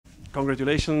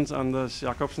Congratulations on the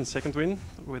Jacobsen second win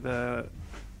with a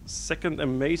second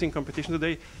amazing competition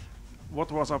today.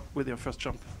 What was up with your first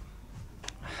jump?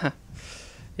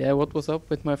 Yeah, what was up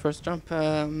with my first jump?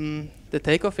 The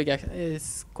takeoff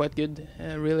is quite good,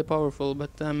 really powerful,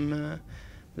 but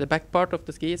the back part of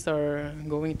the skis are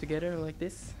going together like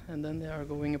this, and then they are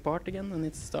going apart again, and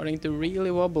it's starting to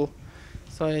really wobble.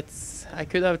 So I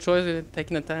could have chosen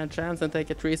taking a chance and take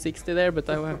a 360 there, but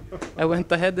I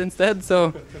went ahead instead.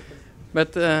 So,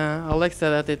 but Alex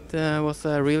said that it was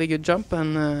a really good jump,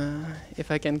 and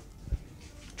if I can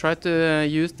try to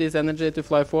use this energy to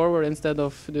fly forward instead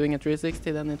of doing a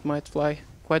 360, then it might fly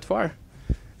quite far,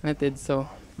 and it did. So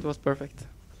it was perfect.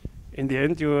 In the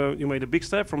end, you made a big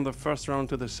step from the first round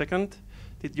to the second.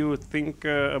 Did you think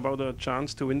about a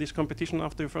chance to win this competition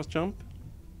after your first jump?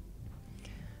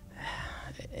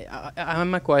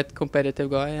 I'm a quite competitive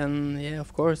guy, and yeah,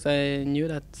 of course I knew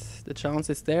that the chance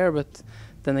is there, but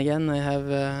then again I have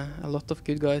a lot of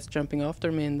good guys jumping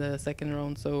after me in the second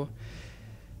round, so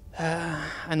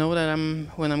I know that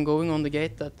when I'm going on the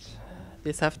gate that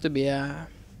this have to be a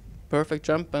perfect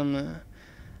jump, and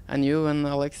I knew when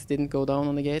Alex didn't go down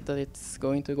on the gate that it's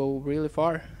going to go really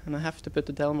far, and I have to put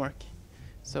the tail mark.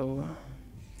 So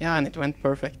yeah, and it went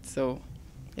perfect. So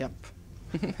yep.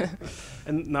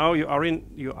 And now you are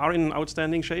in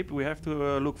outstanding shape. We have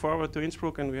to look forward to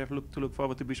Innsbruck, and we have to look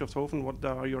forward to Bischofshofen. What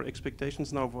are your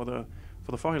expectations now for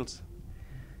the four hills?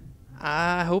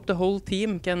 I hope the whole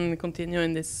team can continue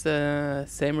in this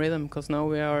same rhythm, because now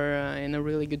we are in a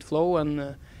really good flow,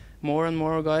 and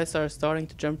more guys are starting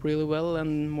to jump really well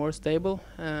and more stable.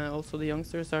 Also the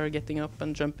youngsters are getting up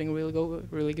and jumping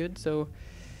really good. So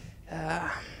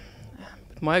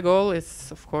my goal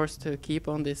is, of course, to keep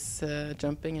on this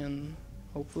jumping and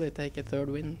hopefully take a third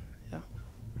win. Yeah.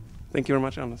 Thank you very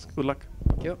much, Anders. Good luck.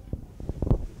 Thank you.